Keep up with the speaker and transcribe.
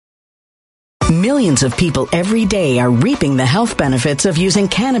Millions of people every day are reaping the health benefits of using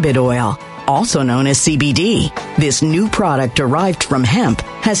cannabis oil, also known as CBD. This new product derived from hemp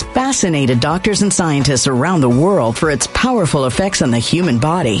has fascinated doctors and scientists around the world for its powerful effects on the human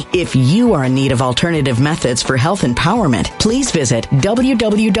body. If you are in need of alternative methods for health empowerment, please visit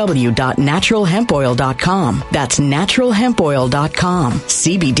www.naturalhempoil.com. That's naturalhempoil.com.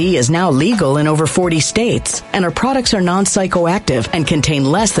 CBD is now legal in over 40 states, and our products are non-psychoactive and contain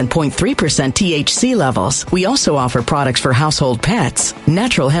less than 0.3% THC levels. We also offer products for household pets.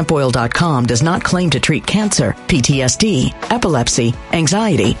 Naturalhempoil.com does not claim to treat cancer, PTSD, epilepsy,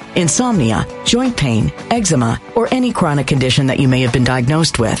 anxiety, insomnia, joint pain, eczema, or any chronic condition that you may have been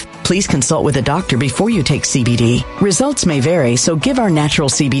diagnosed with. Please consult with a doctor before you take CBD. Results may vary, so give our natural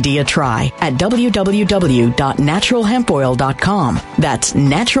CBD a try at www.naturalhempoil.com. That's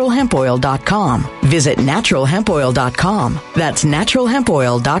naturalhempoil.com. Visit naturalhempoil.com. That's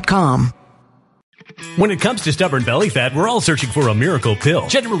naturalhempoil.com. When it comes to stubborn belly fat, we're all searching for a miracle pill.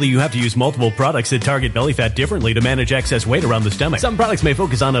 Generally, you have to use multiple products that target belly fat differently to manage excess weight around the stomach. Some products may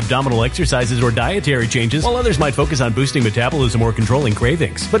focus on abdominal exercises or dietary changes, while others might focus on boosting metabolism or controlling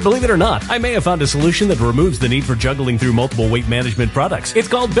cravings. But believe it or not, I may have found a solution that removes the need for juggling through multiple weight management products. It's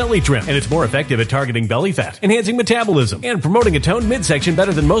called Belly Trim, and it's more effective at targeting belly fat, enhancing metabolism, and promoting a toned midsection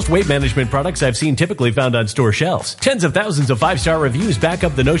better than most weight management products I've seen typically found on store shelves. Tens of thousands of 5-star reviews back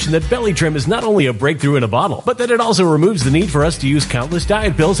up the notion that Belly Trim is not only a breakthrough in a bottle, but that it also removes the need for us to use countless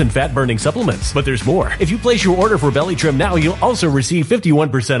diet pills and fat-burning supplements. But there's more. If you place your order for Belly Trim now, you'll also receive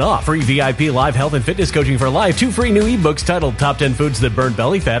 51% off, free VIP live health and fitness coaching for life, 2 free new ebooks titled Top 10 Foods That Burn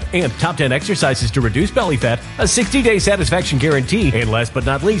Belly Fat and Top 10 Exercises to Reduce Belly Fat, a 60-day satisfaction guarantee, and last but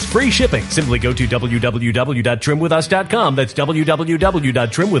not least, free shipping. Simply go to www.trimwithus.com. That's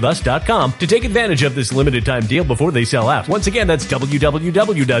www.trimwithus.com to take advantage of this limited time deal before they sell out. Once again, that's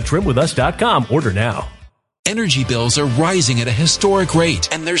www.trimwithus.com. Order now. Energy bills are rising at a historic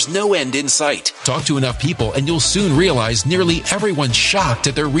rate, and there's no end in sight. Talk to enough people, and you'll soon realize nearly everyone's shocked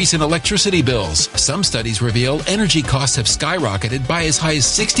at their recent electricity bills. Some studies reveal energy costs have skyrocketed by as high as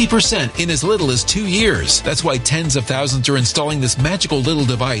 60% in as little as 2 years. That's why tens of thousands are installing this magical little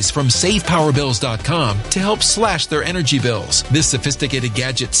device from SavePowerBills.com to help slash their energy bills. This sophisticated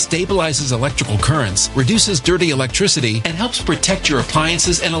gadget stabilizes electrical currents, reduces dirty electricity, and helps protect your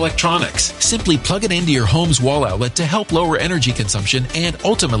appliances and electronics. Simply plug it into your home's wall outlet to help lower energy consumption and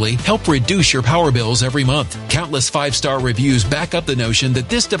ultimately help reduce your power bills every month. Countless 5-star reviews back up the notion that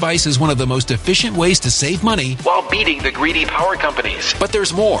this device is one of the most efficient ways to save money while beating the greedy power companies. But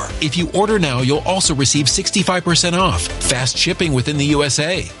there's more. If you order now, you'll also receive 65% off, fast shipping within the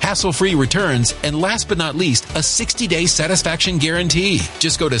USA, hassle-free returns, and last but not least, a 60-day satisfaction guarantee.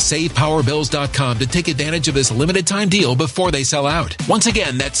 Just go to SavePowerBills.com to take advantage of this limited time deal before they sell out. Once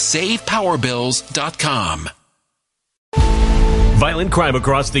again, that's SavePowerBills.com. Violent crime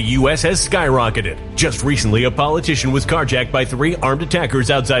across the U.S. has skyrocketed. Just recently, a politician was carjacked by 3 armed attackers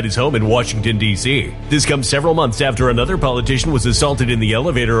outside his home in Washington, D.C. This comes several months after another politician was assaulted in the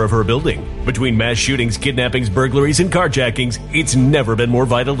elevator of her building. Between mass shootings, kidnappings, burglaries, and carjackings, it's never been more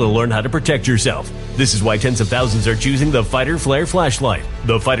vital to learn how to protect yourself. This is why tens of thousands are choosing the Fighter Flare flashlight.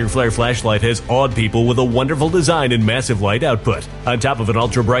 The Fighter Flare flashlight has awed people with a wonderful design and massive light output. On top of an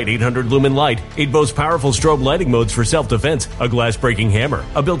ultra-bright 800-lumen light, it boasts powerful strobe lighting modes for self-defense, a glass-breaking hammer,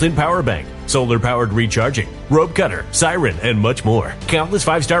 a built-in power bank, solar-powered recharging, rope cutter, siren, and much more. Countless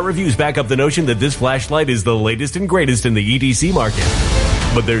 5-star reviews back up the notion that this flashlight is the latest and greatest in the EDC market.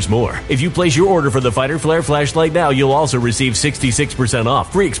 But there's more. If you place your order for the Fighter Flare flashlight now, you'll also receive 66%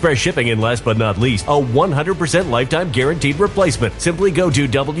 off, free express shipping, and last but not least, a 100% lifetime guaranteed replacement. Simply go to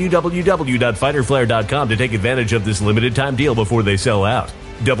www.fighterflare.com to take advantage of this limited time deal before they sell out.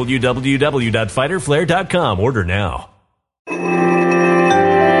 www.fighterflare.com. Order now.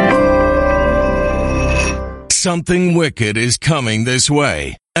 Something wicked is coming this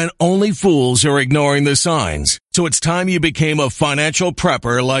way, and only fools are ignoring the signs. So it's time you became a financial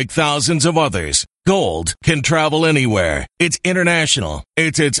prepper like thousands of others. Gold can travel anywhere. It's international.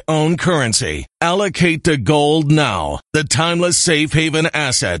 It's its own currency. Allocate to gold now, the timeless safe haven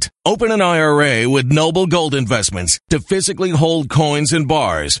asset. Open an IRA with Noble Gold Investments to physically hold coins and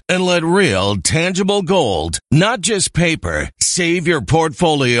bars and let real, tangible gold, not just paper, save your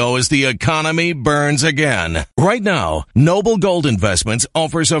portfolio as the economy burns again. Right now, Noble Gold Investments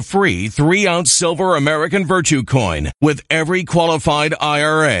offers a free 3-ounce silver American Virtue coin with every qualified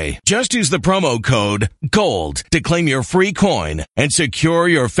IRA. Just use the promo code code GOLD to claim your free coin and secure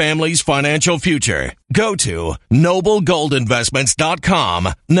your family's financial future. Go to noblegoldinvestments.com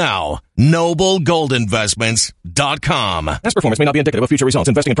now. noblegoldinvestments.com. Past performance may not be indicative of future results.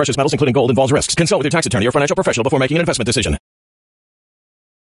 Investing in precious metals, including gold, involves risks. Consult with your tax attorney or financial professional before making an investment decision.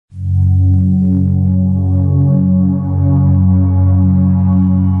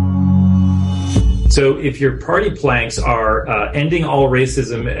 So if your party planks are ending all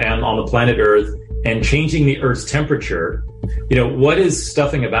racism on the planet Earth and changing the Earth's temperature, what is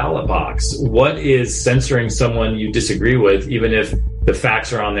stuffing a ballot box? What is censoring someone you disagree with, even if the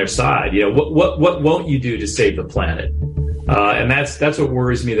facts are on their side? What won't you do to save the planet? And that's what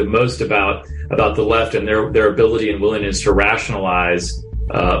worries me the most about the left and their ability and willingness to rationalize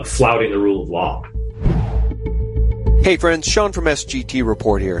flouting the rule of law. Hey friends, Sean from SGT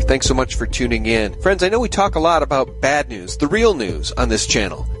Report here. Thanks so much for tuning in. Friends, I know we talk a lot about bad news, the real news on this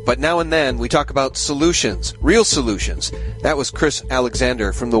channel, but now and then we talk about solutions, real solutions. That was Chris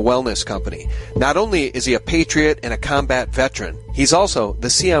Alexander from the Wellness Company. Not only is he a patriot and a combat veteran, he's also the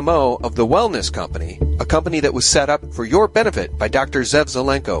CMO of the Wellness Company, a company that was set up for your benefit by Dr. Zev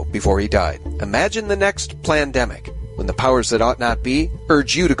Zelenko before he died. Imagine the next plandemic. When the powers that ought not be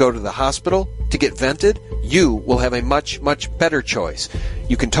urge you to go to the hospital to get vented, you will have a much, much better choice.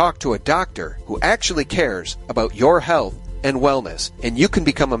 You can talk to a doctor who actually cares about your health and wellness, and you can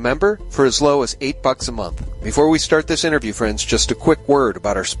become a member for as low as $8 a month. Before we start this interview, friends, just a quick word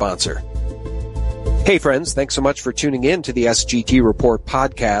about our sponsor. Hey friends, thanks so much for tuning in to the SGT Report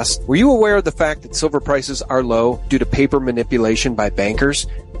podcast. Were you aware of the fact that silver prices are low due to paper manipulation by bankers?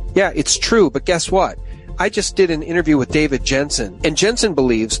 Yeah, it's true, but guess what? I just did an interview with David Jensen, and Jensen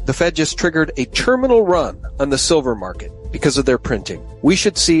believes the Fed just triggered a terminal run on the silver market because of their printing. We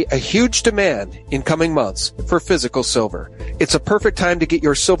should see a huge demand in coming months for physical silver. It's a perfect time to get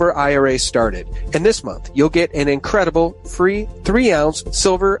your silver IRA started. And this month, you'll get an incredible free 3-ounce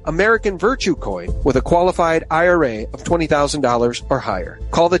silver American Virtue coin with a qualified IRA of $20,000 or higher.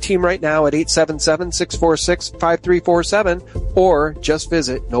 Call the team right now at 877-646-5347 or just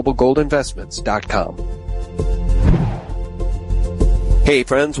visit noblegoldinvestments.com. Hey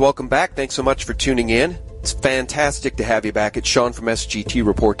friends, welcome back. Thanks so much for tuning in. It's fantastic to have you back. It's Sean from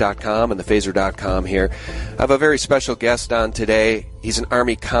SGTReport.com and thephaser.com here. I have a very special guest on today. He's an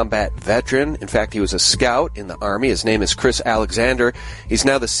Army combat veteran. In fact, he was a scout in the Army. His name is Chris Alexander. He's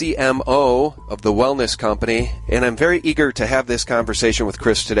now the CMO of the Wellness Company, and I'm very eager to have this conversation with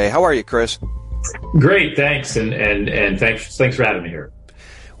Chris today. How are you, Chris? Great, thanks, and thanks for having me here.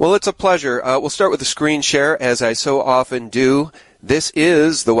 Well, it's a pleasure. We'll start with a screen share, as I so often do. This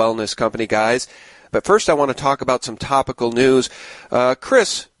is the Wellness Company, guys. But first, I want to talk about some topical news.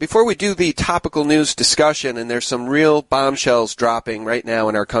 Chris, before we do the topical news discussion, and there's some real bombshells dropping right now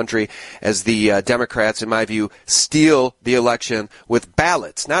in our country as the Democrats, in my view, steal the election with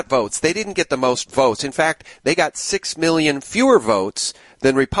ballots, not votes. They didn't get the most votes. In fact, they got 6 million fewer votes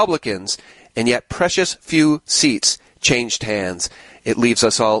than Republicans, and yet precious few seats changed hands. It leaves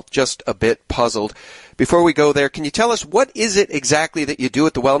us all just a bit puzzled. Before we go there, can you tell us what is it exactly that you do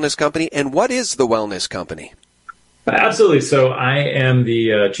at the Wellness Company, and what is the Wellness Company? Absolutely. So I am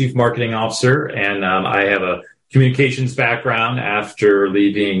the Chief Marketing Officer, and I have a communications background after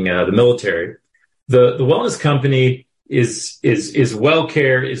leaving the military. The Wellness Company is well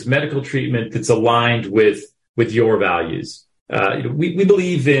care, is medical treatment that's aligned with your values. We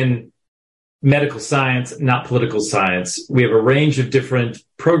believe in medical science, not political science. We have a range of different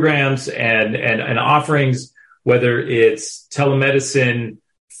programs and offerings, whether it's telemedicine,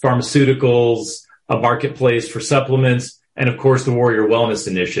 pharmaceuticals, a marketplace for supplements, and of course the Warrior Wellness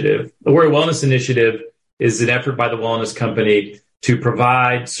Initiative. The Warrior Wellness Initiative is an effort by the Wellness Company to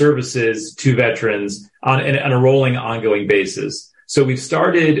provide services to veterans on a rolling, ongoing basis. So we've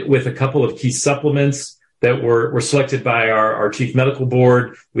started with a couple of key supplements that were selected by our chief medical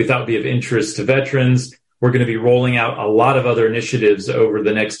board. We thought would be of interest to veterans. We're going to be rolling out a lot of other initiatives over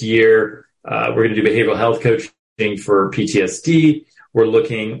the next year. We're going to do behavioral health coaching for PTSD. We're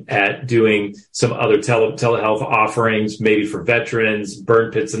looking at doing some other telehealth offerings, maybe for veterans,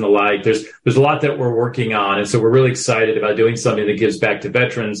 burn pits and the like. There's a lot that we're working on. And so we're really excited about doing something that gives back to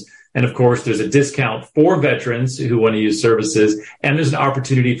veterans. And of course, there's a discount for veterans who want to use services. And there's an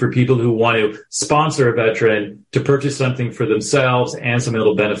opportunity for people who want to sponsor a veteran to purchase something for themselves and something that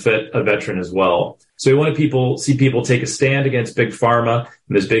will benefit a veteran as well. So we want to see people take a stand against big pharma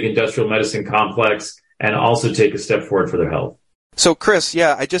and this big industrial medicine complex, and also take a step forward for their health. So Chris,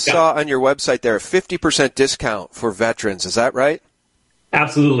 I just saw on your website there a 50% discount for veterans. Is that right?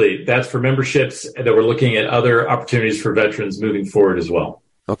 Absolutely. That's for memberships that we're looking at other opportunities for veterans moving forward as well.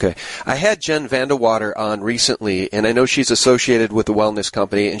 Okay. I had Jen Vandewater on recently, and I know she's associated with the wellness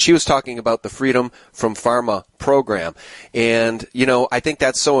company, and she was talking about the Freedom from Pharma program. And, I think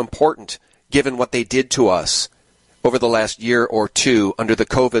that's so important given what they did to us over the last year or two under the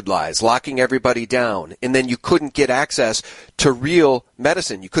COVID lies, locking everybody down. And then you couldn't get access to real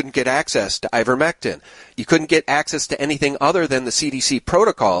medicine. You couldn't get access to ivermectin. You couldn't get access to anything other than the CDC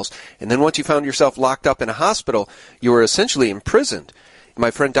protocols. And then once you found yourself locked up in a hospital, you were essentially imprisoned. My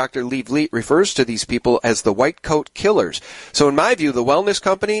friend Dr. Lee Vliet refers to these people as the white coat killers. So in my view, the wellness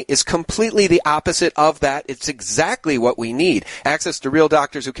company is completely the opposite of that. It's exactly what we need. Access to real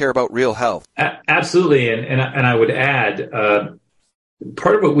doctors who care about real health. Absolutely. And I would add,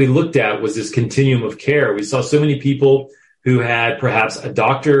 part of what we looked at was this continuum of care. We saw so many people who had perhaps a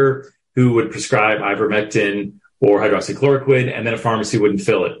doctor who would prescribe ivermectin or hydroxychloroquine, and then a pharmacy wouldn't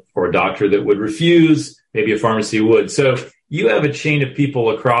fill it, or a doctor that would refuse, maybe a pharmacy would. So you have a chain of people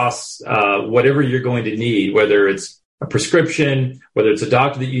across whatever you're going to need, whether it's a prescription, whether it's a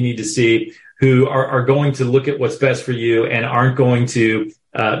doctor that you need to see, who are going to look at what's best for you and aren't going to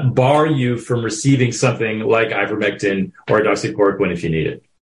bar you from receiving something like ivermectin or hydroxychloroquine if you need it.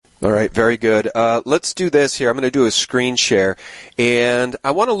 All right, very good. Let's do this here. I'm going to do a screen share, and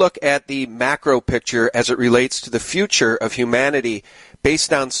I want to look at the macro picture as it relates to the future of humanity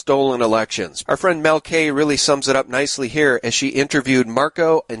based on stolen elections. Our friend Mel Kay really sums it up nicely here as she interviewed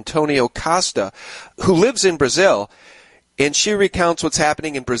Marco Antonio Costa, who lives in Brazil, and she recounts what's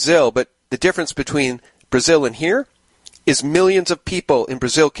happening in Brazil, but the difference between Brazil and here is millions of people in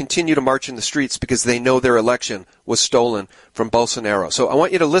Brazil continue to march in the streets because they know their election was stolen from Bolsonaro. So I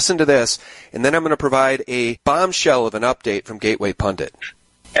want you to listen to this, and then I'm going to provide a bombshell of an update from Gateway Pundit.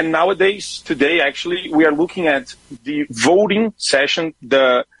 And nowadays, today, actually, we are looking at the voting session,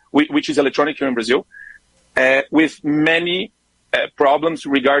 which is electronic here in Brazil, with many problems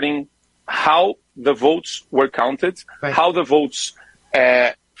regarding how the votes were counted, right. How the votes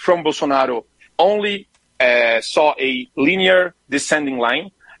from Bolsonaro only saw a linear descending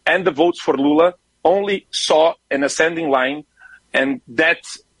line, and the votes for Lula only saw an ascending line, and that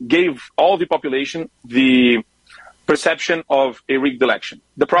gave all the population the perception of a rigged election.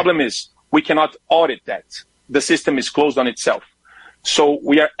 The problem is we cannot audit that. The system is closed on itself. So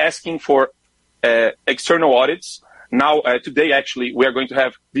we are asking for external audits. Now, today, actually, we are going to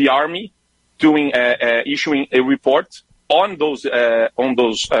have the Army issuing a report on those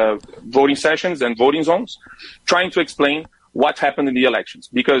voting sessions and voting zones, trying to explain what happened in the elections.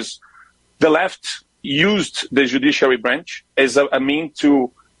 Because the left used the judiciary branch as a mean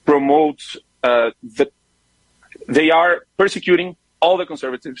to promote They are persecuting all the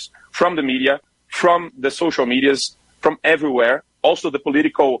conservatives from the media, from the social medias, from everywhere, also the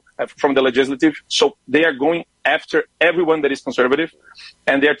political, from the legislative. So they are going after everyone that is conservative,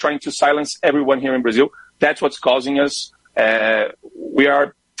 and they are trying to silence everyone here in Brazil. That's what's causing us. We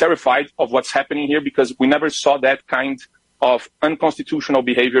are terrified of what's happening here because we never saw that kind of unconstitutional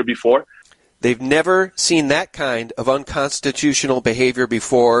behavior before. They've never seen that kind of unconstitutional behavior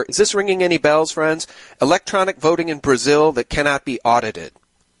before. Is this ringing any bells, friends? Electronic voting in Brazil that cannot be audited.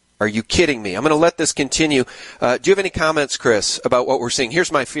 Are you kidding me? I'm going to let this continue. Do you have any comments, Chris, about what we're seeing?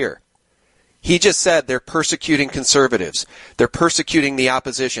 Here's my fear. He just said they're persecuting conservatives. They're persecuting the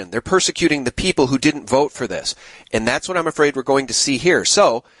opposition. They're persecuting the people who didn't vote for this. And that's what I'm afraid we're going to see here.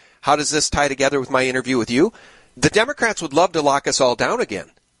 So, how does this tie together with my interview with you? The Democrats would love to lock us all down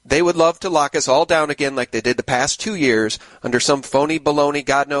again. They would love to lock us all down again like they did the past 2 years under some phony baloney,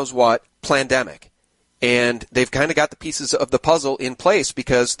 God knows what, pandemic. And they've kind of got the pieces of the puzzle in place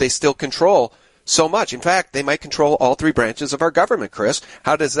because they still control so much. In fact, they might control all three branches of our government, Chris.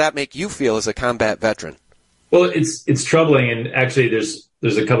 How does that make you feel as a combat veteran? Well, it's troubling. And actually,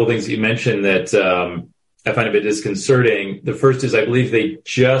 there's a couple things that you mentioned that I find a bit disconcerting. The first is I believe they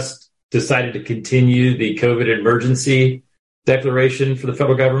just decided to continue the COVID emergency declaration for the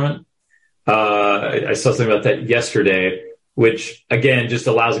federal government. I saw something about that yesterday, which again just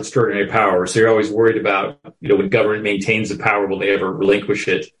allows extraordinary power. So you're always worried about, when government maintains the power, will they ever relinquish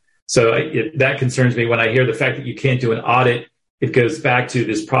it? So that concerns me. When I hear the fact that you can't do an audit, it goes back to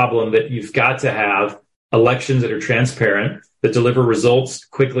this problem that you've got to have elections that are transparent, that deliver results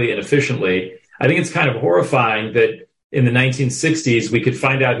quickly and efficiently. I think it's kind of horrifying that in the 1960s, we could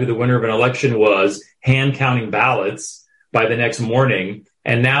find out who the winner of an election was, hand counting ballots by the next morning.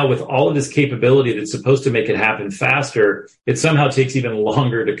 And now with all of this capability that's supposed to make it happen faster, it somehow takes even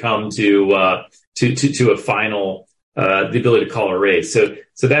longer to come to a final, the ability to call a race. So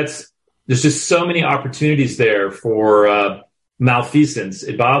there's just so many opportunities there for malfeasance.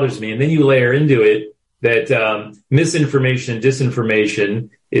 It bothers me. And then you layer into it that misinformation and disinformation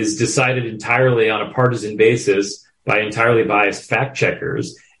is decided entirely on a partisan basis by entirely biased fact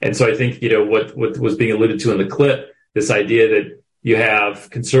checkers. And so I think, what was being alluded to in the clip, this idea that you have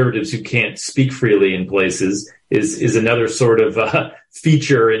conservatives who can't speak freely in places is another sort of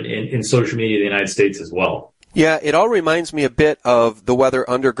feature in social media in the United States as well. Yeah, it all reminds me a bit of the Weather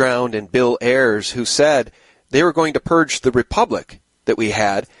Underground and Bill Ayers, who said they were going to purge the republic that we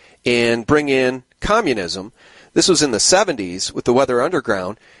had and bring in communism. This was in the 70s with the Weather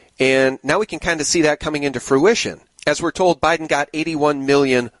Underground, and now we can kind of see that coming into fruition. As we're told, Biden got 81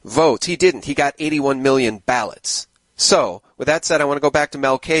 million votes. He didn't. He got 81 million ballots. So, with that said, I want to go back to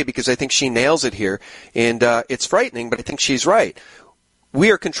Mel K because I think she nails it here, and it's frightening, but I think she's right.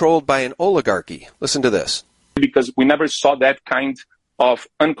 We are controlled by an oligarchy. Listen to this. Because we never saw that kind of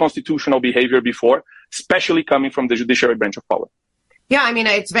unconstitutional behavior before, especially coming from the judiciary branch of power. Yeah, I mean,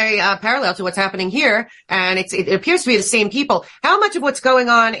 it's very parallel to what's happening here, and it appears to be the same people. How much of what's going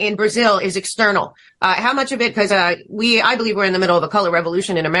on in Brazil is external? How much of it, because I believe we're in the middle of a color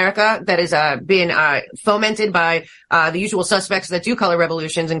revolution in America that has been fomented by the usual suspects that do color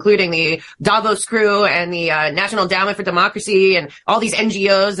revolutions, including the Davos crew and the National Endowment for Democracy and all these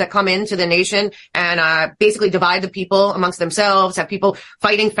NGOs that come into the nation and basically divide the people amongst themselves, have people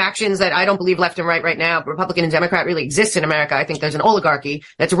fighting factions that I don't believe left and right now. Republican and Democrat really exists in America. I think there's an oligarchy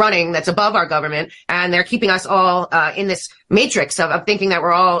that's running, that's above our government, and they're keeping us all in this matrix of thinking that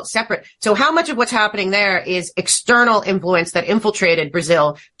we're all separate. So how much of what's happening there is external influence that infiltrated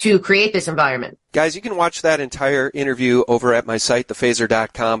Brazil to create this environment? Guys, you can watch that entire interview over at my site,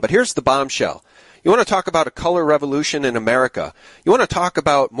 thephaser.com, but here's the bombshell. You want to talk about a color revolution in America? You want to talk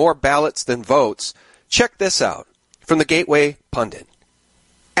about more ballots than votes? Check this out from the Gateway Pundit.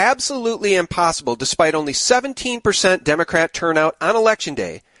 Absolutely impossible, despite only 17% Democrat turnout on Election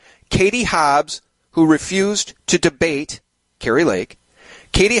Day, Katie Hobbs, who refused to debate Kari Lake,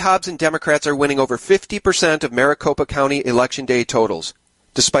 Katie Hobbs and Democrats are winning over 50% of Maricopa County Election Day totals,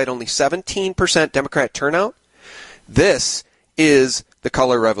 despite only 17% Democrat turnout. This is the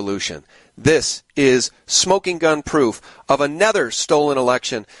color revolution. This is smoking gun proof of another stolen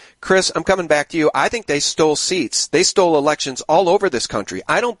election. Chris, I'm coming back to you. I think they stole seats. They stole elections all over this country.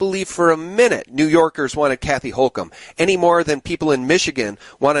 I don't believe for a minute New Yorkers wanted Kathy Holcomb any more than people in Michigan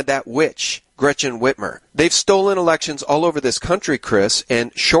wanted that witch, Gretchen Whitmer. They've stolen elections all over this country, Chris,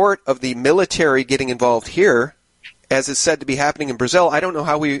 and short of the military getting involved here, as is said to be happening in Brazil, I don't know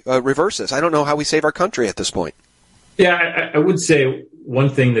how we reverse this. I don't know how we save our country at this point. Yeah, I would say one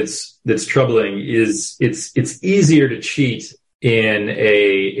thing that's troubling is it's easier to cheat in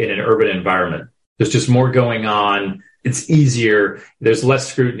an urban environment. There's just more going on. It's easier. There's less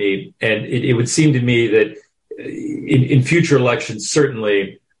scrutiny, and it would seem to me that in future elections,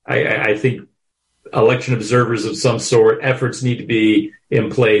 certainly, I think election observers of some sort, efforts need to be in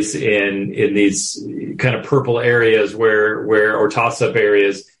place in these kind of purple areas or toss-up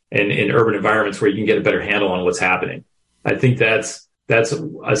areas and in urban environments where you can get a better handle on what's happening. I think that's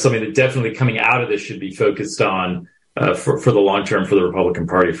something that definitely coming out of this should be focused on for the long term for the Republican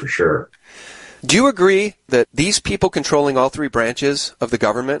Party for sure. Do you agree that these people controlling all three branches of the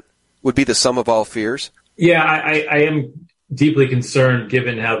government would be the sum of all fears? Yeah, I am deeply concerned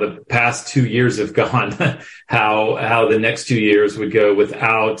given how the past 2 years have gone, how the next 2 years would go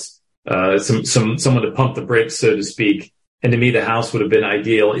without someone to pump the brakes, so to speak. And to me, the House would have been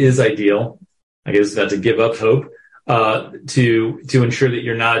is ideal. I guess not to give up hope, to ensure that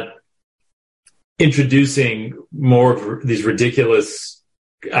you're not introducing more of these ridiculous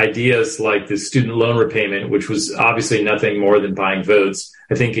ideas like the student loan repayment, which was obviously nothing more than buying votes.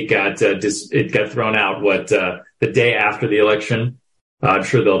 I think it got thrown out the day after the election. I'm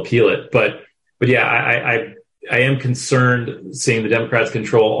sure they'll appeal it, but yeah, I am concerned seeing the Democrats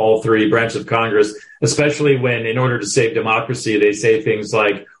control all three branches of Congress, especially when, in order to save democracy, they say things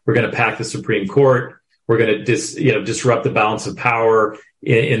like, we're going to pack the Supreme Court. We're going to disrupt the balance of power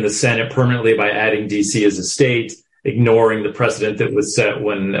in the Senate permanently by adding D.C. as a state, ignoring the precedent that was set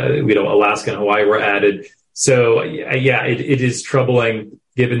when Alaska and Hawaii were added. So yeah, it is troubling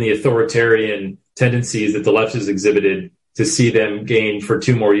given the authoritarian tendencies that the left has exhibited to see them gain for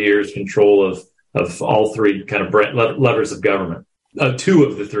 2 more years control of all three kind of levers of government. 2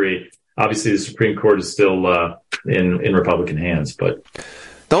 of the 3. Obviously, the Supreme Court is still in Republican hands, but.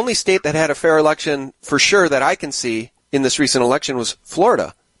 The only state that had a fair election for sure that I can see in this recent election was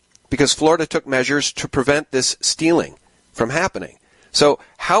Florida, because Florida took measures to prevent this stealing from happening. So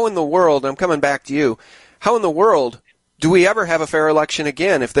how in the world, I'm coming back to you, how in the world do we ever have a fair election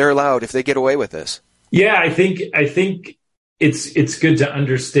again if they're allowed, if they get away with this? Yeah, I think it's good to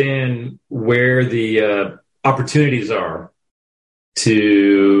understand where the opportunities are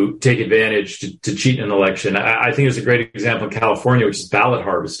to take advantage, to cheat in an election. I think there's a great example in California, which is ballot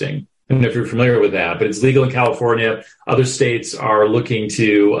harvesting. I don't know if you're familiar with that, but it's legal in California. Other states are looking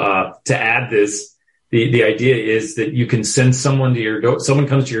to add this. The idea is that you can send someone to your door. Someone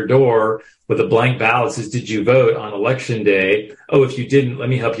comes to your door with a blank ballot, says, "Did you vote on election day?" "Oh, if you didn't, let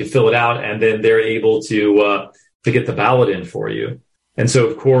me help you fill it out." And then they're able to get the ballot in for you. And so,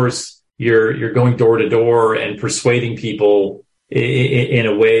 of course, you're going door to door and persuading people in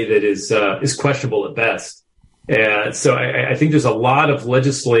a way that is questionable at best. So I think there's a lot of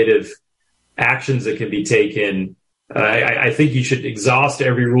legislative actions that can be taken. I think you should exhaust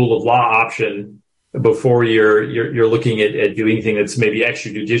every rule of law option before you're looking at doing anything that's maybe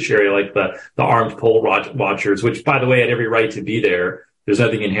extrajudiciary, like the armed poll watchers, which, by the way, had every right to be there. There's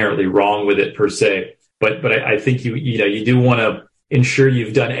nothing inherently wrong with it per se. But I think you do want to ensure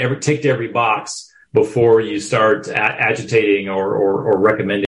you've ticked every box before you start agitating or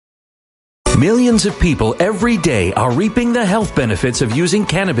recommending. Millions of people every day are reaping the health benefits of using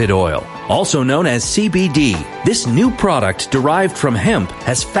cannabis oil, also known as CBD. This new product derived from hemp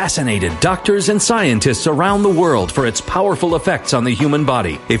has fascinated doctors and scientists around the world for its powerful effects on the human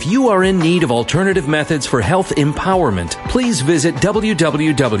body. If you are in need of alternative methods for health empowerment, please visit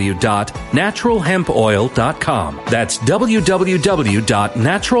www.naturalhempoil.com. That's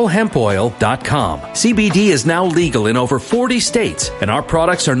www.naturalhempoil.com. CBD is now legal in over 40 states, and our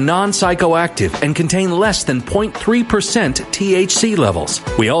products are non-psychoactive and contain less than 0.3% THC levels.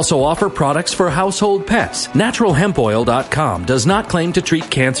 We also offer products for household pets. NaturalHempOil.com does not claim to treat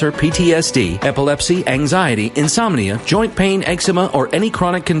cancer, PTSD, epilepsy, anxiety, insomnia, joint pain, eczema, or any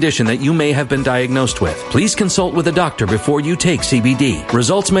chronic condition that you may have been diagnosed with. Please consult with a doctor before you take CBD.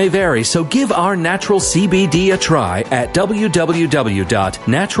 Results may vary, so give our natural CBD a try at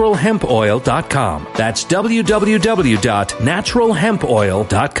www.naturalhempoil.com. That's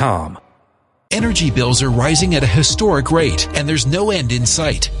www.naturalhempoil.com. Energy bills are rising at a historic rate, and there's no end in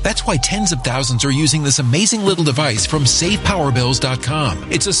sight. That's why tens of thousands are using this amazing little device from SavePowerBills.com.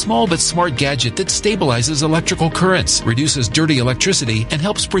 It's a small but smart gadget that stabilizes electrical currents, reduces dirty electricity, and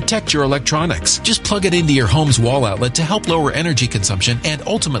helps protect your electronics. Just plug it into your home's wall outlet to help lower energy consumption and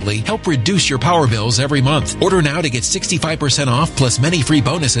ultimately help reduce your power bills every month. Order now to get 65% off plus many free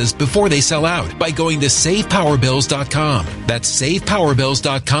bonuses before they sell out by going to SavePowerBills.com. That's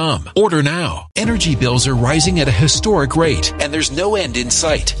SavePowerBills.com. Order now. Energy bills are rising at a historic rate, and there's no end in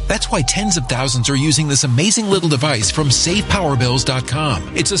sight. That's why tens of thousands are using this amazing little device from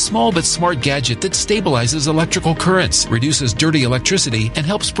SavePowerBills.com. It's a small but smart gadget that stabilizes electrical currents, reduces dirty electricity, and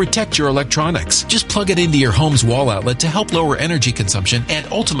helps protect your electronics. Just plug it into your home's wall outlet to help lower energy consumption and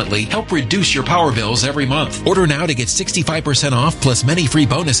ultimately help reduce your power bills every month. Order now to get 65% off plus many free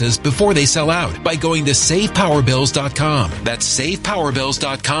bonuses before they sell out by going to SavePowerBills.com. That's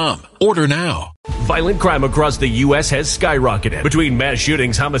SavePowerBills.com. Order now. Violent crime across the U.S. has skyrocketed. Between mass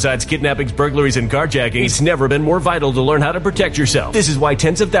shootings, homicides, kidnappings, burglaries, and carjackings, it's never been more vital to learn how to protect yourself. This is why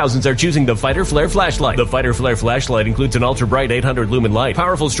tens of thousands are choosing the Fighter Flare flashlight. The Fighter Flare flashlight includes an ultra-bright 800 lumen light,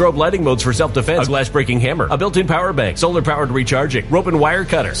 powerful strobe lighting modes for self-defense, a glass-breaking hammer, a built-in power bank, solar-powered recharging, rope and wire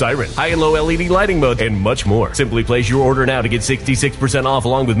cutter, siren, high and low LED lighting mode, and much more. Simply place your order now to get 66% off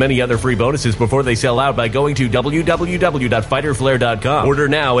along with many other free bonuses before they sell out by going to www.fighterflare.com. Order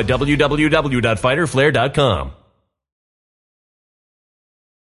now at www.fighterflare.com.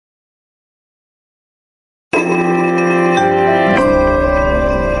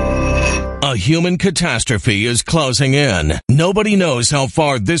 A human catastrophe is closing in. Nobody knows how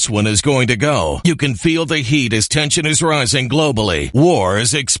far this one is going to go. You can feel the heat as tension is rising globally. War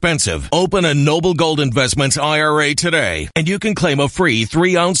is expensive. Open a Noble Gold Investments IRA today, and you can claim a free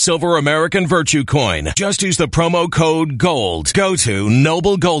 3-ounce silver American Virtue coin. Just use the promo code GOLD. Go to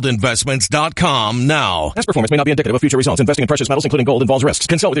noblegoldinvestments.com now. Past performance may not be indicative of future results. Investing in precious metals, including gold, involves risks.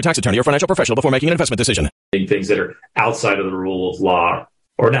 Consult with your tax attorney or financial professional before making an investment decision. Things that are outside of the rule of law.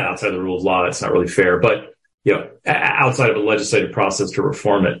 Or not outside of the rule of law, that's not really fair, but outside of a legislative process to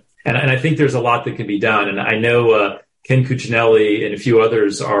reform it. And I think there's a lot that can be done. And I know Ken Cuccinelli and a few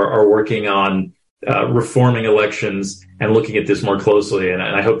others are working on reforming elections and looking at this more closely, and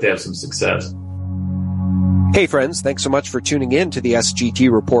I hope they have some success. Hey friends, thanks so much for tuning in to the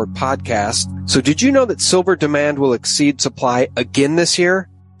SGT Report podcast. So did you know that silver demand will exceed supply again this year?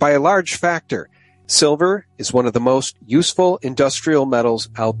 By a large factor. Silver is one of the most useful industrial metals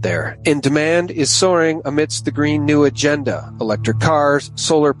out there, and demand is soaring amidst the Green New Agenda. Electric cars,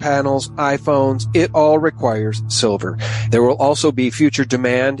 solar panels, iPhones, it all requires silver. There will also be future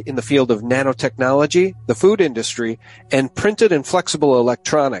demand in the field of nanotechnology, the food industry, and printed and flexible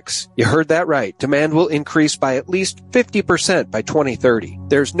electronics. You heard that right. Demand will increase by at least 50% by 2030.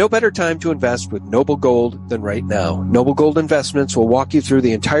 There's no better time to invest with Noble Gold than right now. Noble Gold Investments will walk you through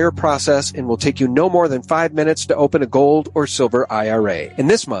the entire process and will take you no more than 5 minutes to open a gold or silver IRA. And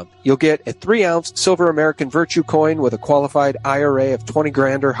this month, you'll get a 3-ounce silver American Virtue coin with a qualified IRA of 20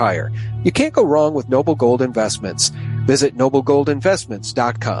 grand or higher. You can't go wrong with Noble Gold Investments. Visit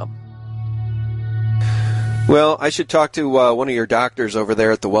noblegoldinvestments.com. Well, I should talk to one of your doctors over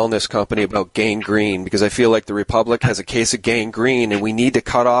there at the wellness company about gangrene, because I feel like the Republic has a case of gangrene, and we need to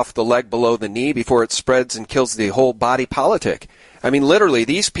cut off the leg below the knee before it spreads and kills the whole body politic. I mean, literally,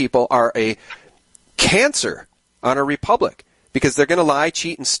 these people are a cancer on a republic because they're going to lie,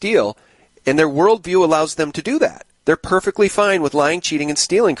 cheat, and steal, and their worldview allows them to do that. They're perfectly fine with lying, cheating, and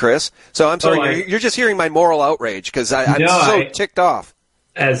stealing, Chris. So I'm sorry, you're just hearing my moral outrage because I'm so ticked off.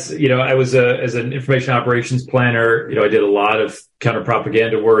 As you know, I was as an information operations planner. You know, I did a lot of counter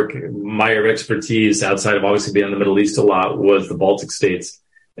propaganda work. My area of expertise, outside of obviously being in the Middle East a lot, was the Baltic states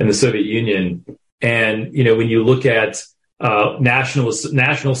and the Soviet Union. And you know, when you look at national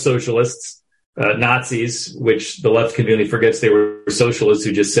socialists, Nazis, which the left conveniently forgets they were socialists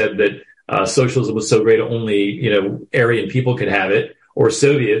who just said that socialism was so great only Aryan people could have it, or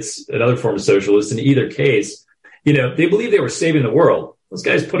Soviets, another form of socialist. In either case, they believed they were saving the world. Those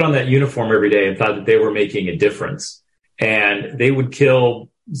guys put on that uniform every day and thought that they were making a difference. And they would kill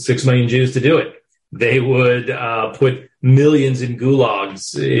 6 million Jews to do it. They would put millions in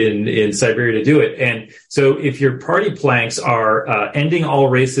gulags in Siberia to do it. And so if your party planks are ending all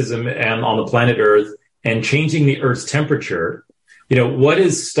racism on the planet Earth and changing the Earth's temperature, what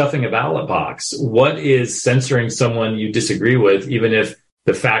is stuffing a ballot box? What is censoring someone you disagree with, even if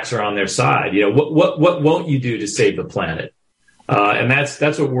the facts are on their side? What won't you do to save the planet? And that's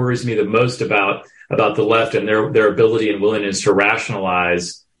what worries me the most about the left and their ability and willingness to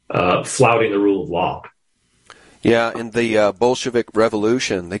rationalize flouting the rule of law. Yeah, in the Bolshevik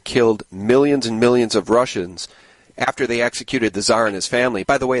Revolution, they killed millions and millions of Russians after they executed the Tsar and his family.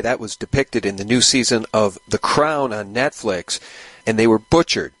 By the way, that was depicted in the new season of The Crown on Netflix, and they were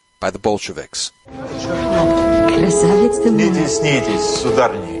butchered by the Bolsheviks. Нитесь, нитесь,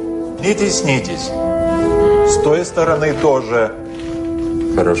 сударыни, нитесь, нитесь. С той стороны тоже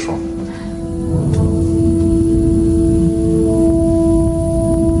хорошо.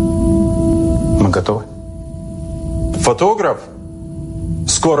 Мы готовы. Фотограф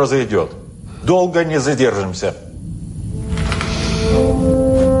скоро зайдет. Долго не задержимся.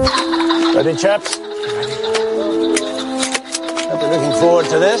 Ready, chaps? I'll be looking forward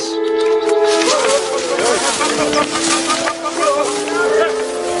to this.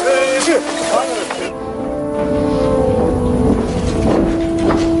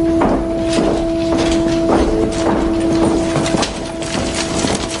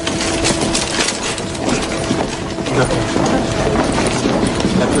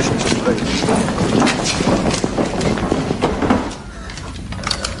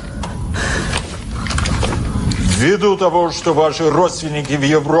 Ввиду того, что ваши родственники в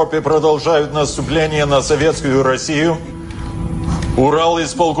Европе продолжают наступление на советскую Россию,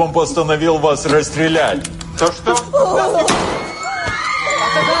 Уралисполком постановил вас расстрелять. Что?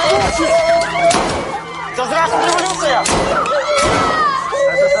 Это здравствуй, революция!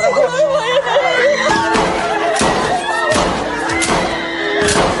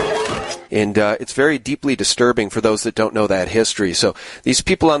 And it's very deeply disturbing for those that don't know that history. So these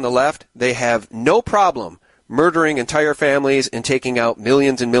people on the left, they have no problem murdering entire families and taking out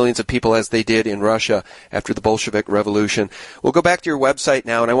millions and millions of people as they did in Russia after the Bolshevik Revolution. We'll go back to your website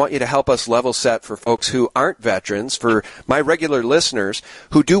now, and I want you to help us level set for folks who aren't veterans, for my regular listeners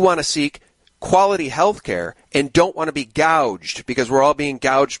who do want to seek quality health care and don't want to be gouged, because we're all being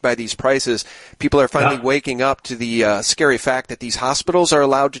gouged by these prices. People are finally waking up to the scary fact that these hospitals are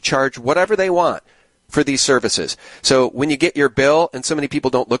allowed to charge whatever they want for these services. So when you get your bill, and so many people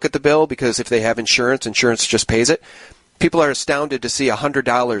don't look at the bill because if they have insurance, insurance just pays it. People are astounded to see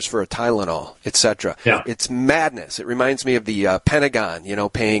 $100 for a Tylenol, etc. Yeah. It's madness. It reminds me of the Pentagon,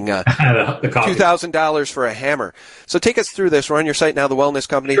 paying $2,000 for a hammer. So take us through this. We're on your site now, The Wellness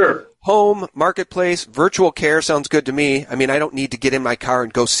Company. Sure. Home, marketplace, virtual care sounds good to me. I mean, I don't need to get in my car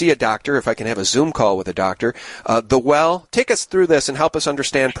and go see a doctor if I can have a Zoom call with a doctor. Take us through this and help us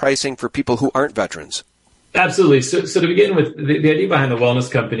understand pricing for people who aren't veterans. Absolutely. So to begin with, the idea behind The Wellness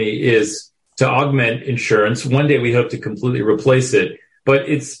Company is to augment insurance. One day we hope to completely replace it, but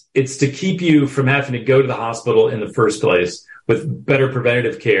it's to keep you from having to go to the hospital in the first place with better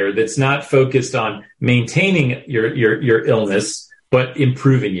preventative care that's not focused on maintaining your illness, but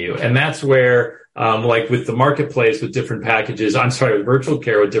improving you. And that's where, like with the marketplace with different packages, with virtual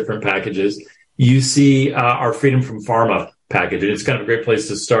care with different packages, you see our Freedom from Pharma package. And it's kind of a great place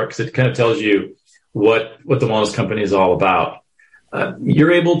to start because it kind of tells you what the wellness company is all about.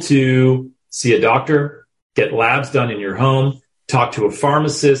 You're able to see a doctor, get labs done in your home, talk to a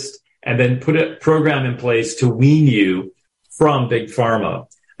pharmacist, and then put a program in place to wean you from big pharma.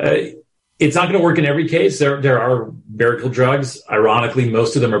 It's not going to work in every case. There are miracle drugs. Ironically,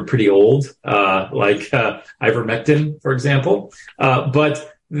 most of them are pretty old, like ivermectin, for example.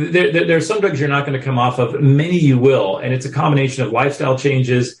 But there are some drugs you're not going to come off of. Many you will. And it's a combination of lifestyle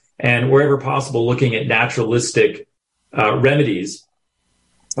changes and wherever possible, looking at naturalistic remedies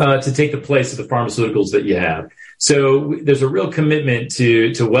to take the place of the pharmaceuticals that you have. So there's a real commitment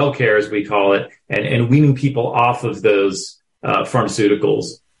to well care, as we call it, and weaning people off of those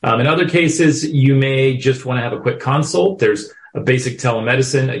pharmaceuticals. In other cases, you may just want to have a quick consult. There's a basic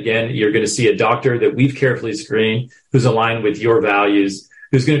telemedicine. Again, you're going to see a doctor that we've carefully screened, who's aligned with your values,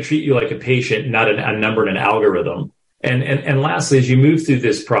 who's going to treat you like a patient, not a number in an algorithm. And lastly, as you move through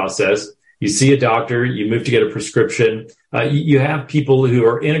this process, you see a doctor, you move to get a prescription. You have people who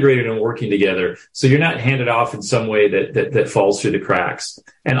are integrated and working together. So you're not handed off in some way that falls through the cracks.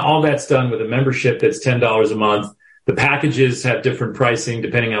 And all that's done with a membership that's $10 a month. The packages have different pricing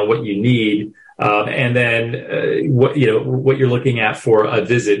depending on what you need. And then what you're looking at for a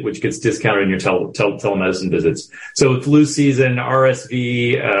visit, which gets discounted in your telemedicine visits. So with flu season,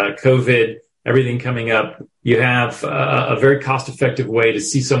 RSV, COVID, everything coming up, you have a very cost-effective way to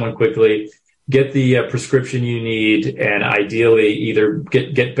see someone quickly, get the prescription you need, and ideally either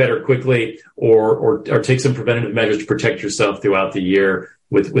get better quickly or take some preventative measures to protect yourself throughout the year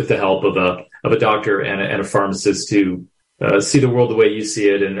with the help of a doctor and a pharmacist who see the world the way you see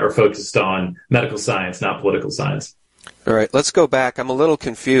it and are focused on medical science, not political science. All right, let's go back. I'm a little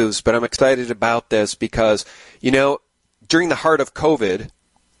confused, but I'm excited about this because, during the heart of COVID,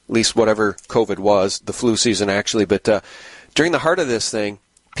 at least whatever COVID was, the flu season actually, but during the heart of this thing,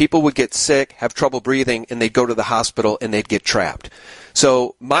 people would get sick, have trouble breathing, and they'd go to the hospital and they'd get trapped.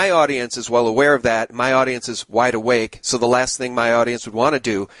 So my audience is well aware of that. My audience is wide awake. So the last thing my audience would want to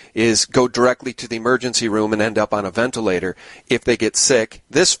do is go directly to the emergency room and end up on a ventilator if they get sick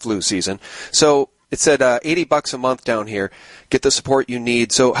this flu season. So it said $80 a month down here. Get the support you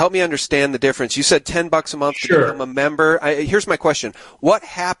need. So help me understand the difference. You said $10 a month to become a member. Here's my question. What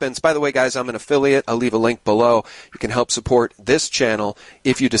happens? By the way, guys, I'm an affiliate. I'll leave a link below. You can help support this channel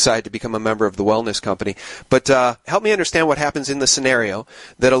if you decide to become a member of the Wellness Company. But help me understand what happens in the scenario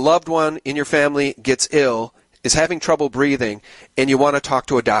that a loved one in your family gets ill, is having trouble breathing, and you want to talk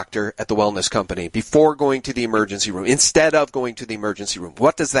to a doctor at the Wellness Company before going to the emergency room, instead of going to the emergency room.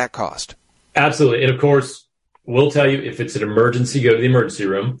 What does that cost? Absolutely. And of course, we'll tell you if it's an emergency, go to the emergency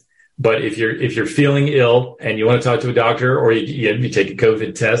room. But if you're feeling ill and you want to talk to a doctor, or you take a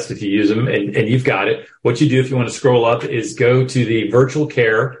COVID test if you use them and you've got it, what you do if you want to scroll up is go to the virtual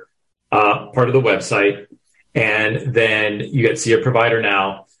care part of the website, and then you get see a provider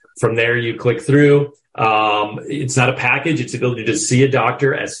now. From there, you click through. It's not a package. It's the ability to see a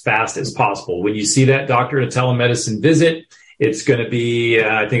doctor as fast as possible. When you see that doctor at a telemedicine visit, it's going to be,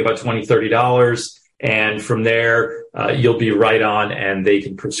 I think, about $20, $30. And from there, you'll be right on, and they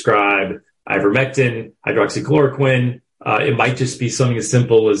can prescribe ivermectin, hydroxychloroquine. It might just be something as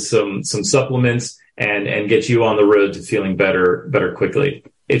simple as some supplements and get you on the road to feeling better quickly.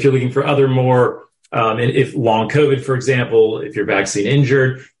 If you're looking for other more, if long COVID, for example, if you're vaccine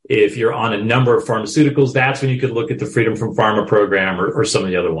injured, if you're on a number of pharmaceuticals, that's when you could look at the Freedom from Pharma program or some of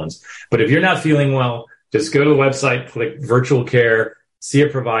the other ones. But if you're not feeling well, just go to the website, click virtual care, see a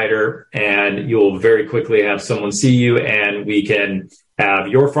provider, and you'll very quickly have someone see you, and we can have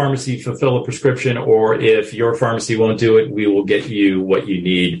your pharmacy fulfill a prescription, or if your pharmacy won't do it, we will get you what you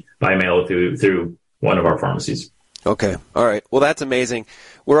need by mail through one of our pharmacies. Okay. All right. Well, that's amazing.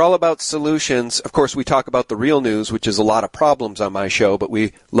 We're all about solutions. Of course, we talk about the real news, which is a lot of problems on my show, but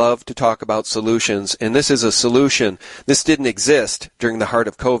we love to talk about solutions. And this is a solution. This didn't exist during the heart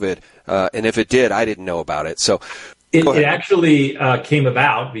of COVID. And if it did, I didn't know about it. So it actually came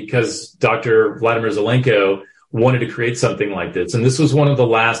about because Dr. Vladimir Zelenko wanted to create something like this. And this was one of the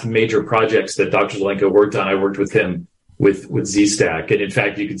last major projects that Dr. Zelenko worked on. I worked with him with Z-Stack. And in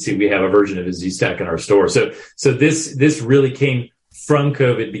fact, you can see we have a version of his Z-Stack in our store. So this really came from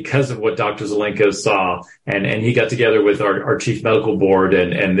COVID because of what Dr. Zelenko saw. And he got together with our chief medical board,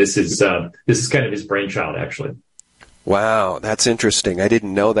 and this is kind of his brainchild, actually. Wow, that's interesting. I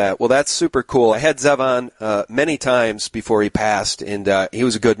didn't know that. Well, that's super cool. I had Zev on many times before he passed, and he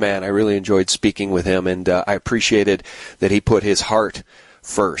was a good man. I really enjoyed speaking with him, and I appreciated that he put his heart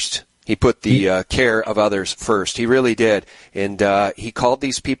first. He put the care of others first. He really did. And he called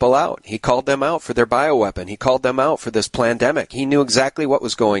these people out. He called them out for their bioweapon. He called them out for this pandemic. He knew exactly what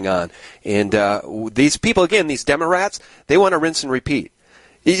was going on. And these people, again, these Democrats, they want to rinse and repeat.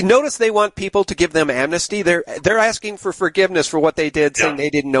 You notice they want people to give them amnesty. They're asking for forgiveness for what they did, saying they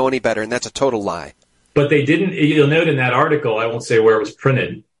didn't know any better, and that's a total lie. But they didn't. You'll note in that article, I won't say where it was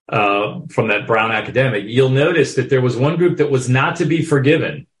printed, from that Brown academic, you'll notice that there was one group that was not to be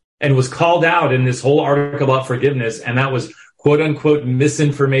forgiven and was called out in this whole article about forgiveness, and that was quote unquote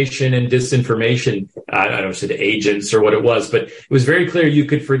misinformation and disinformation. I don't know if it said agents or what it was, but it was very clear you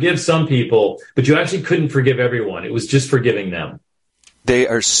could forgive some people, but you actually couldn't forgive everyone. It was just forgiving them. They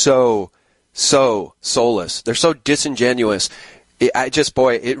are so soulless. They're so disingenuous.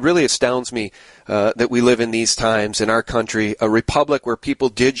 It really astounds me that we live in these times in our country, a republic where people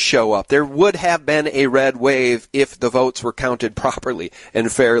did show up. There would have been a red wave if the votes were counted properly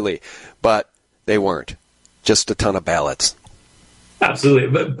and fairly, but they weren't. Just a ton of ballots. Absolutely.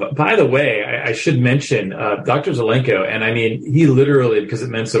 But by the way, I should mention Dr. Zelenko, and I mean, he literally, because it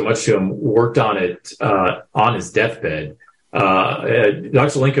meant so much to him, worked on it on his deathbed.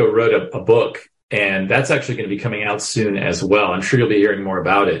 Dr. Zelenko wrote a book, and that's actually going to be coming out soon as well. I'm sure you'll be hearing more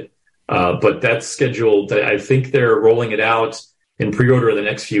about it. But that's scheduled. I think they're rolling it out in pre-order in the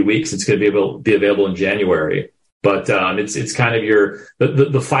next few weeks. It's going to be available in January. But it's kind of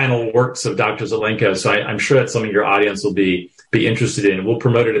the final works of Dr. Zelenko. So I'm sure that's something your audience will be interested in. We'll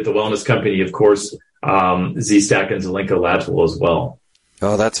promote it at the Wellness Company, of course. Z-Stack and Zelenko Labs will as well.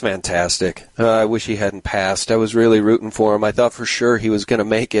 Oh, that's fantastic. I wish he hadn't passed. I was really rooting for him. I thought for sure he was going to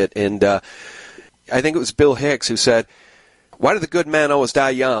make it. And I think it was Bill Hicks who said, "Why do the good men always die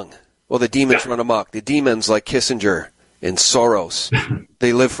young?" Well, the demons run amok. The demons like Kissinger and Soros,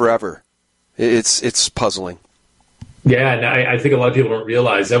 they live forever. It's puzzling. Yeah, and I think a lot of people don't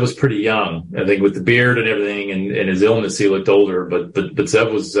realize that was pretty young. I think with the beard and everything and his illness, he looked older. But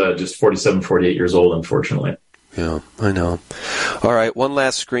Zev was just 47, 48 years old, unfortunately. Yeah, I know. All right, one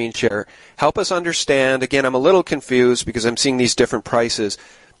last screen share. Help us understand. Again, I'm a little confused because I'm seeing these different prices.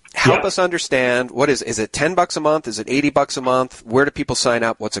 Help us understand, what is it $10 a month? Is it $80 a month? Where do people sign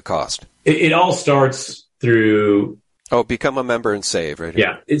up? What's it cost? It all starts through... Oh, become a member and save, right?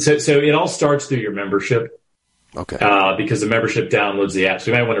 Yeah, so it all starts through your membership. Okay. Because the membership downloads the app.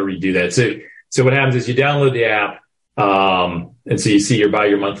 So you might want to redo that. So what happens is you download the app, and so you see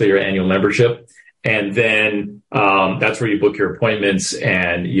your monthly or annual membership. And then that's where you book your appointments,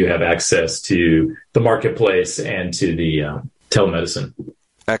 and you have access to the marketplace and to the telemedicine.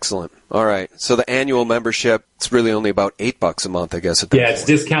 Excellent. All right. So the annual membership, it's really only about $8 a month, I guess. At that point. It's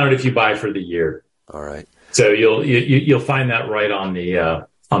discounted if you buy for the year. All right. So you'll find that right on the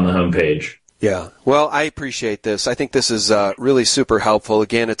homepage. Yeah. Well, I appreciate this. I think this is really super helpful.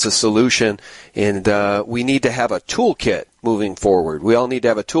 Again, it's a solution, and we need to have a toolkit moving forward. We all need to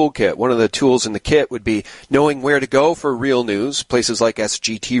have a toolkit. One of the tools in the kit would be knowing where to go for real news, places like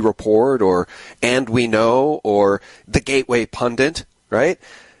SGT Report or And We Know or The Gateway Pundit, right?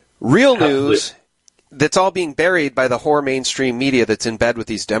 Real news that's all being buried by the whore mainstream media that's in bed with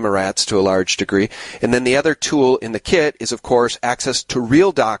these Democrats to a large degree. And then the other tool in the kit is, of course, access to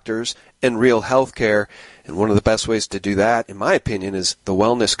real doctors and real health care. And one of the best ways to do that, in my opinion, is the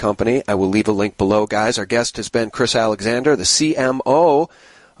Wellness Company. I will leave a link below, guys. Our guest has been Chris Alexander, the CMO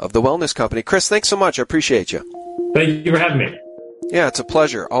of the Wellness Company. Chris, thanks so much. I appreciate you. Thank you for having me. Yeah, it's a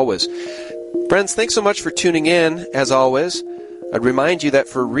pleasure, always. Friends, thanks so much for tuning in, as always. I'd remind you that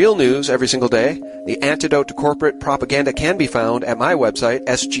for real news every single day, the antidote to corporate propaganda can be found at my website,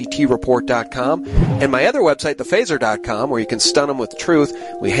 sgtreport.com, and my other website, thephaser.com, where you can stun them with truth.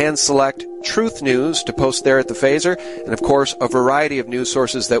 We hand-select truth news to post there at the Phaser, and of course, a variety of news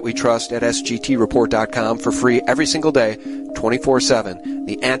sources that we trust at sgtreport.com for free every single day, 24/7,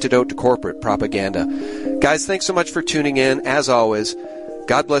 the antidote to corporate propaganda. Guys, thanks so much for tuning in. As always,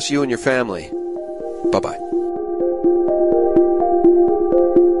 God bless you and your family. Bye-bye.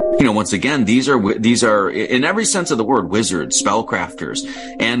 Once again, these are in every sense of the word wizards, spellcrafters,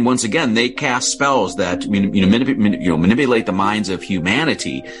 and once again they cast spells that manipulate the minds of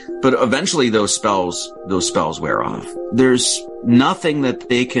humanity. But eventually, those spells wear off. There's nothing that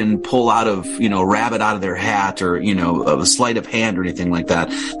they can pull out of a rabbit out of their hat or a sleight of hand or anything like that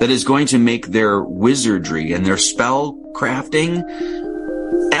is going to make their wizardry and their spell crafting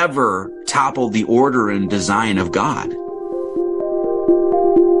ever toppled the order and design of God.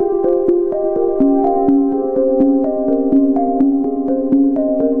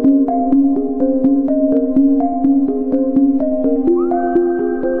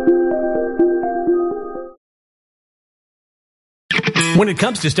 When it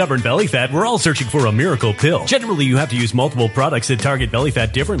comes to stubborn belly fat, we're all searching for a miracle pill. Generally, you have to use multiple products that target belly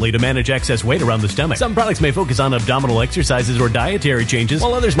fat differently to manage excess weight around the stomach. Some products may focus on abdominal exercises or dietary changes,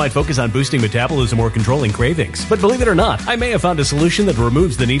 while others might focus on boosting metabolism or controlling cravings. But believe it or not, I may have found a solution that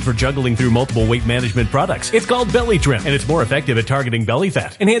removes the need for juggling through multiple weight management products. It's called Belly Trim, and it's more effective at targeting belly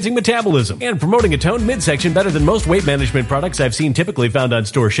fat, enhancing metabolism, and promoting a toned midsection better than most weight management products I've seen typically found on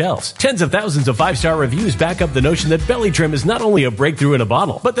store shelves. Tens of thousands of 5-star reviews back up the notion that Belly Trim is not only a breakthrough in a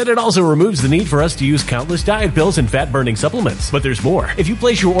bottle, but that it also removes the need for us to use countless diet pills and fat-burning supplements. But there's more. If you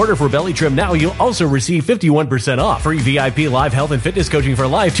place your order for Belly Trim now, you'll also receive 51% off, free VIP live health and fitness coaching for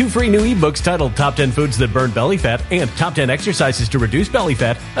life, 2 free new ebooks titled Top 10 Foods That Burn Belly Fat and Top 10 Exercises to Reduce Belly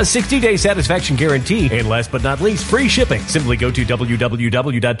Fat, a 60-day satisfaction guarantee, and last but not least, free shipping. Simply go to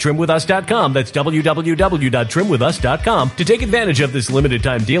www.trimwithus.com. That's www.trimwithus.com to take advantage of this limited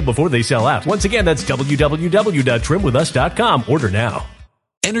time deal before they sell out. Once again, that's www.trimwithus.com. Order now.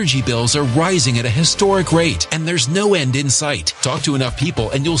 Energy bills are rising at a historic rate, and there's no end in sight. Talk to enough people,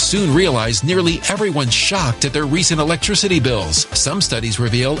 and you'll soon realize nearly everyone's shocked at their recent electricity bills. Some studies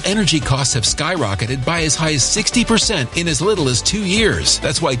reveal energy costs have skyrocketed by as high as 60% in as little as 2 years.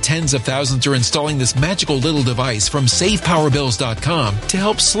 That's why tens of thousands are installing this magical little device from SavePowerBills.com to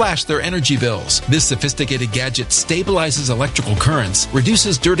help slash their energy bills. This sophisticated gadget stabilizes electrical currents,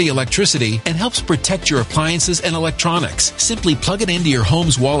 reduces dirty electricity, and helps protect your appliances and electronics. Simply plug it into your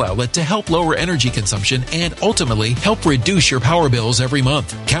home's wall outlet to help lower energy consumption and ultimately help reduce your power bills every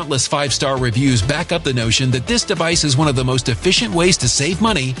month. Countless 5-star reviews back up the notion that this device is one of the most efficient ways to save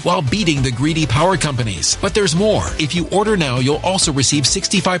money while beating the greedy power companies. But there's more. If you order now, you'll also receive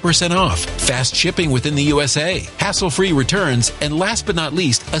 65% off, fast shipping within the USA, hassle-free returns, and last but not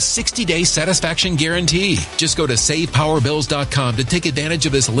least, a 60-day satisfaction guarantee. Just go to SavePowerBills.com to take advantage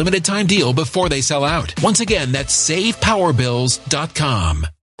of this limited time deal before they sell out. Once again, that's SavePowerBills.com.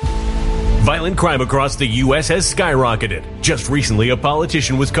 Violent crime across the U.S. has skyrocketed. Just recently, a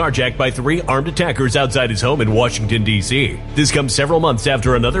politician was carjacked by 3 armed attackers outside his home in Washington, D.C. This comes several months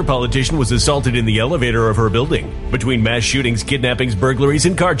after another politician was assaulted in the elevator of her building. Between mass shootings, kidnappings, burglaries,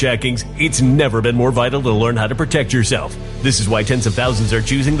 and carjackings, it's never been more vital to learn how to protect yourself. This is why tens of thousands are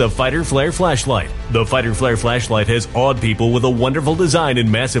choosing the Fighter Flare flashlight. The Fighter Flare flashlight has awed people with a wonderful design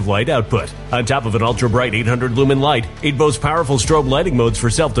and massive light output. On top of an ultra-bright 800-lumen light, it boasts powerful strobe lighting modes for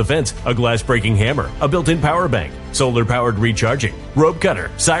self-defense, a glass-breaking hammer, a built-in power bank, solar-powered recharging, rope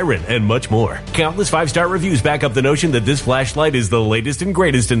cutter, siren, and much more. Countless 5-star reviews back up the notion that this flashlight is the latest and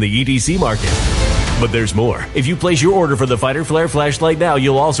greatest in the EDC market. But there's more. If you place your order for the Fighter Flare flashlight now,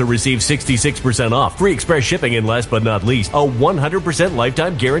 you'll also receive 66% off, free express shipping, and last but not least, a 100%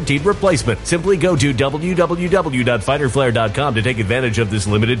 lifetime guaranteed replacement. Simply go to www.fighterflare.com to take advantage of this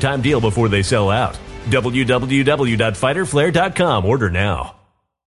limited time deal before they sell out. www.fighterflare.com. Order now.